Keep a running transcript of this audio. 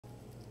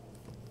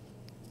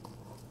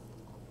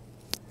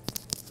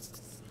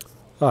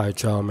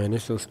Alright, y'all, man.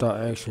 This your start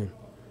action.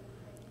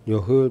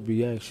 Your hood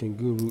reaction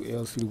guru,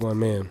 LCDAONE,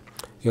 man.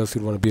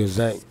 LCDAONE to be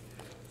exact.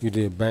 You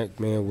did bank,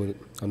 man, with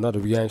another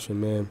reaction,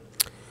 man.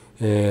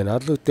 And I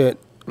looked at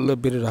a little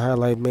bit of the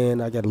highlight,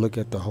 man. I got to look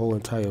at the whole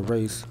entire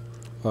race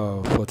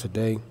for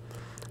today.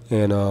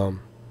 And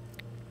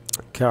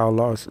Kyle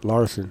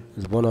Larson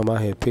is one of them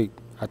I had picked,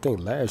 I think,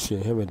 last year.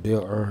 Him and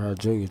Dale Earnhardt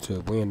Jr. to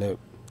win that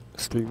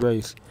street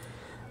race.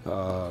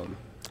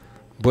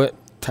 But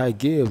Ty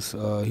Gibbs,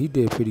 he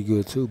did pretty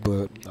good too,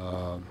 but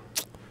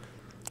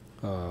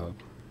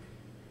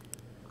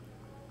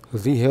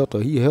cause he held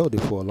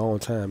it for a long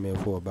time, man,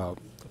 for about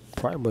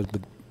probably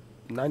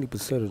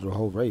 90% of the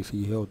whole race.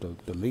 He held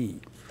the lead,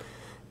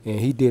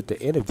 and he did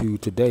the interview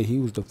today. He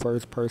was the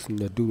first person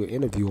to do the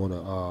interview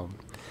on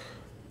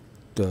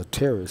the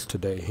terrace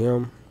today.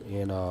 Him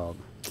and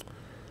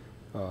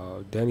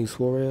Danny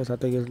Suarez, I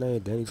think his name,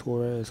 Danny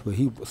Suarez. But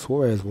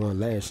Suarez won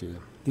last year.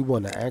 He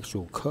won the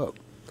actual cup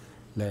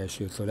last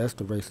year, so that's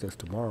the race that's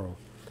tomorrow.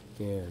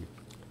 And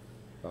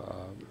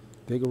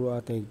Figueroa, I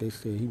think they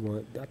said he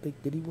won. I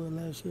think, did he win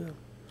last year?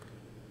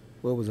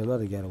 Well, it was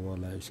another guy that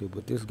won last year,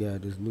 but this guy,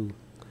 this new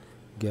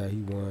guy,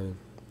 he won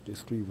this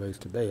street race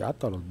today. I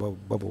thought it was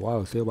Bubba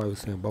Wallace. Everybody was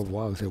saying Bubba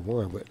Wallace had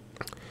won, but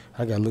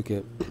I got to look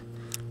at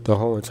the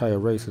whole entire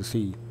race and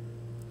see,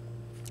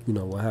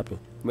 what happened.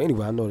 But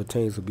anyway, I know the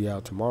teams will be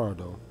out tomorrow,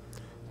 though.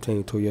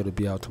 Team Toyota will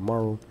be out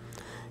tomorrow,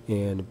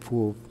 and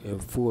full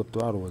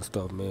throttle and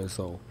stuff, man.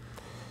 So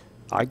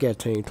I got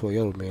Team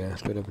Toyota, man,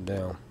 straight up and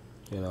down.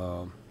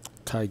 And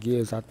Ty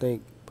Gibbs, I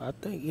think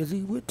is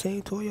he with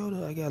Team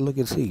Toyota? I gotta look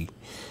and see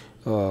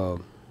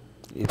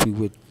if he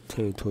with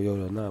Team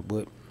Toyota or not.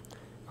 But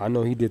I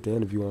know he did the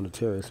interview on the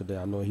terrace today.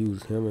 I know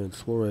him and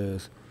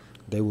Suarez,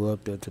 they were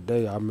up there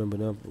today. I remember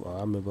them.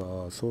 I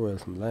remember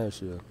Suarez from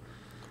last year,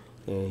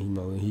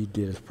 and he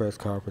did his press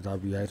conference. I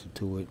reacted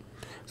to it.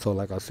 So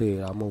like I said,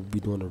 I'm gonna be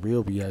doing a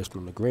real reaction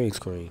on the green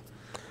screen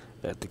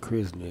at the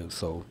Chris Nib.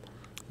 So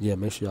yeah,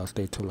 make sure y'all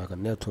stay tuned like a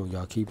Neptune.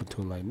 Y'all keep it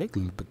tuned like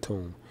Nicholas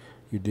Batum.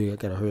 You dig? I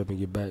gotta hurry up and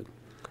get back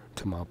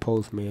to my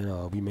post,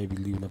 man. We may be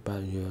leaving up out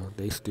of here.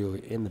 They still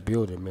in the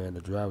building, man.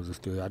 The drivers are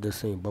still. I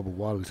just seen Bubba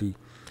Wallace.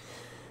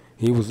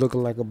 He was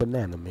looking like a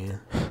banana,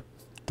 man.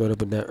 Thought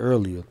up in that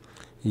earlier.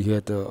 He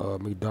had the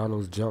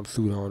McDonald's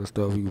jumpsuit on and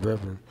stuff. He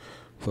repping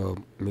for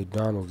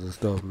McDonald's and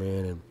stuff,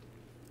 man.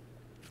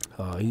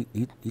 And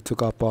he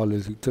took off all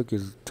his. He took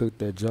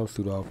that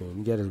jumpsuit off and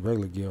he got his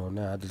regular gear on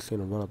now. I just seen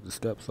him run up the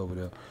steps over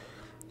there.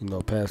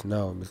 Passing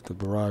out. Mr.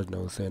 Barrage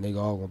knows, saying they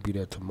all gonna be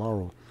there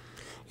tomorrow.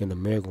 And the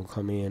mayor gonna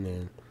come in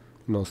and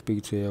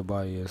speak to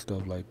everybody and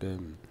stuff like that,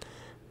 and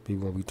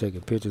people gonna be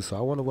taking pictures. So I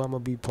wonder where I'm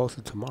gonna be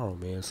posted tomorrow,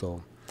 man.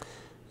 So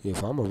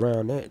if I'm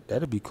around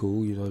that'd be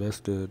cool.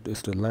 That's the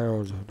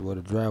lounge where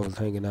the driver's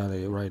hanging out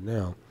at right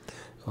now,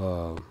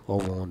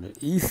 over on the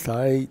east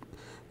side.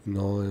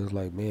 It's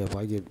like, man, if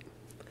I get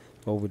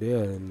over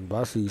there and if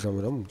I see some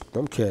of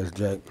them cats,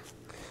 Jack,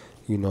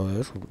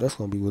 that's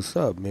gonna be what's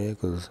up, man.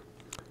 Cause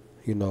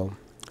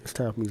it's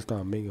time for me to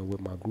start mingling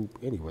with my group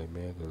anyway,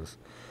 man. Cause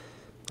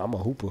I'm a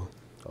hooper,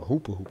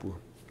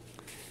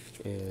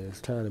 and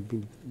it's time to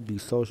be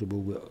sociable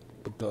with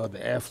the other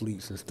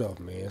athletes and stuff,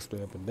 man,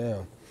 straight up and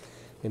down.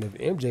 And if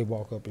MJ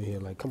walk up in here,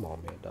 like, come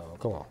on, man, dog,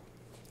 come on.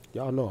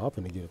 Y'all know I'm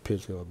finna get a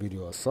picture or a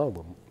video or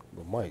something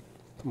with Mike.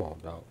 Come on,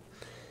 dog.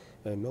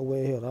 Ain't no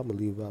way in hell I'm gonna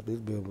leave out this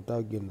building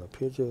without getting a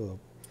picture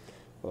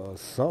or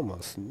something,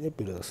 a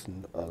snippet or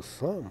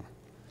something.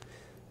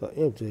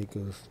 MJ,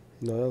 because,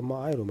 that's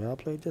my idol, man. I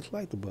play just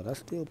like the brother. I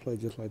still play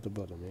just like the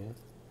brother, man.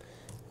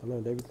 I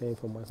learned everything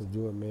from Michael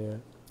Jordan,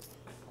 man.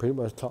 Pretty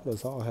much taught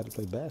us all how to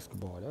play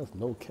basketball. That's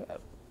no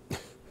cap.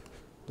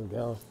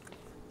 Down,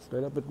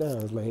 straight up and down.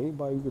 It's like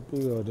anybody you could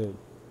think of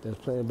that's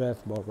playing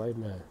basketball right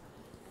now.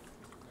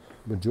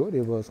 Majority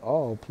of us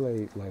all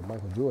played like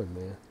Michael Jordan,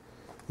 man,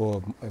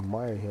 or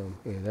admire him,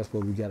 and that's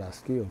where we got our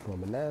skill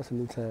from. And now it's a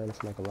new time.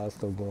 It's like a lot of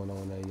stuff going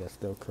on there. You got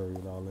Steph Curry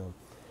and all them,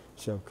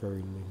 Chef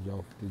Curry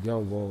and the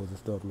young wolves and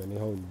stuff, man. They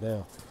holding it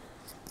down.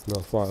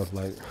 As far as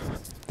like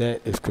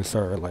that is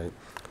concerned, like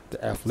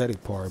the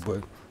athletic part,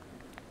 but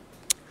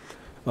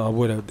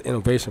with the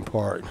innovation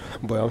part.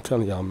 But I'm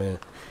telling y'all, man,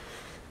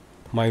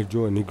 Mike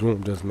Jordan, he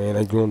groomed us, man.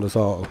 They groomed us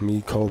all.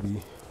 Me,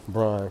 Kobe,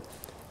 Brian,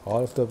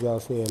 all the stuff y'all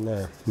seeing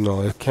now.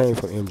 It came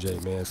from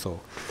MJ, man. So,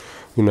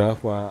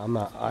 that's why I'm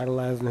not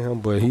idolizing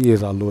him, but he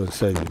is our Lord and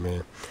Savior,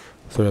 man.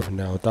 So up and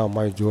down. Without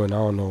Mike Jordan, I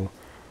don't know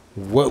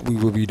what we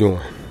would be doing.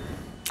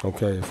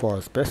 Okay, as far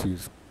as especially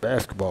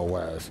basketball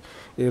wise,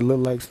 it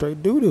looked like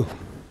straight doo-doo.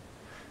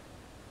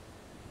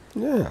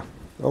 Yeah.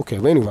 Okay,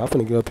 but anyway, I'm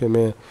finna get up here,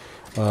 man.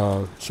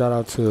 Shout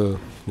out to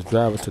the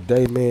drivers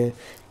today, man.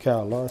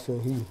 Kyle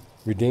Larson, he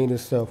redeemed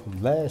himself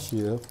from last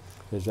year.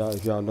 If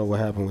y'all know what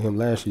happened with him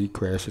last year, he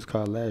crashed his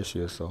car last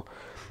year. So,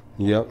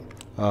 yep.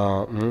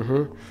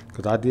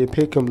 Because I did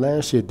pick him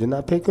last year. Didn't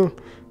I pick him?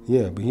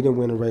 Yeah, but he didn't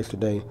win the race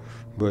today.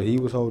 But he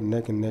was holding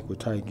neck and neck with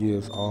Ty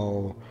Gibbs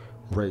all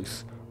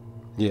race.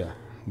 Yeah,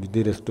 he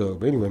did his stuff.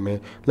 But anyway,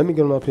 man, let me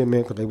get on up here,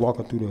 man, because they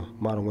walking through the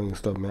model wing and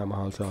stuff, man. I'm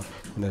going to holler at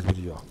y'all in the next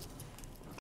video.